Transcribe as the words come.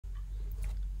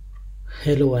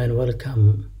Hello and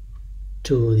welcome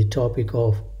to the topic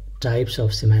of types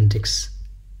of semantics.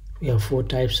 We have four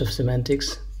types of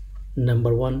semantics.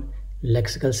 Number one,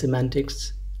 lexical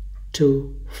semantics.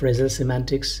 Two, phrasal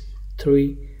semantics.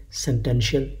 Three,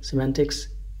 sentential semantics.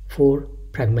 Four,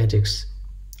 pragmatics.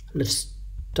 Let's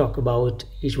talk about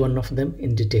each one of them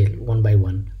in detail, one by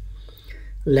one.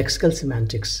 Lexical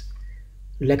semantics.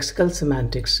 Lexical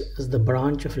semantics is the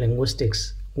branch of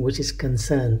linguistics which is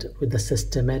concerned with the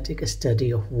systematic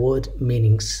study of word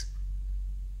meanings.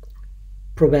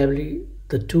 Probably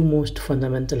the two most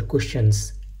fundamental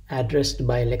questions addressed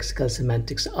by lexical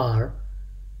semantics are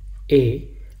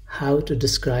A. How to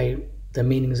describe the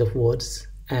meanings of words,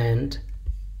 and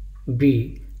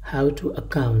B. How to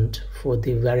account for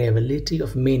the variability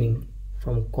of meaning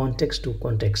from context to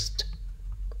context.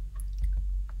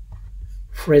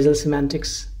 Phrasal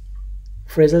semantics.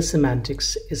 Phrasal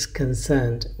semantics is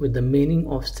concerned with the meaning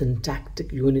of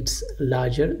syntactic units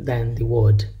larger than the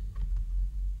word.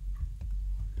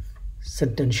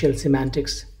 Sentential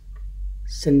semantics.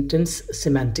 Sentence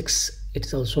semantics, it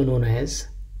is also known as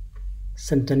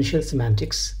sentential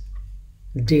semantics,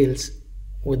 deals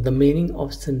with the meaning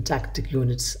of syntactic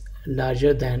units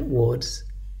larger than words,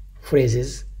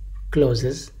 phrases,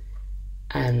 clauses,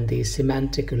 and the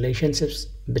semantic relationships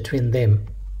between them.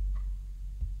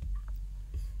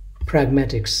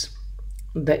 Pragmatics,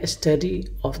 the study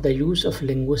of the use of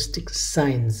linguistic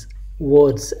signs,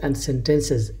 words, and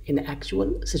sentences in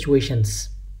actual situations.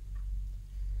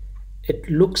 It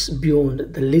looks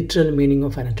beyond the literal meaning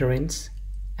of an utterance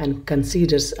and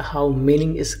considers how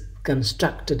meaning is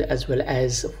constructed as well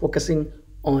as focusing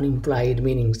on implied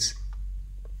meanings.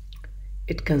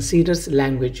 It considers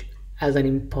language as an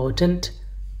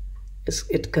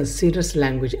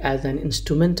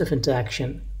instrument of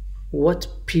interaction, what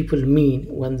people mean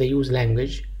when they use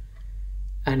language,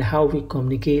 and how we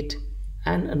communicate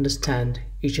and understand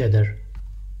each other.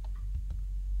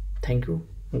 Thank you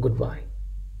and goodbye.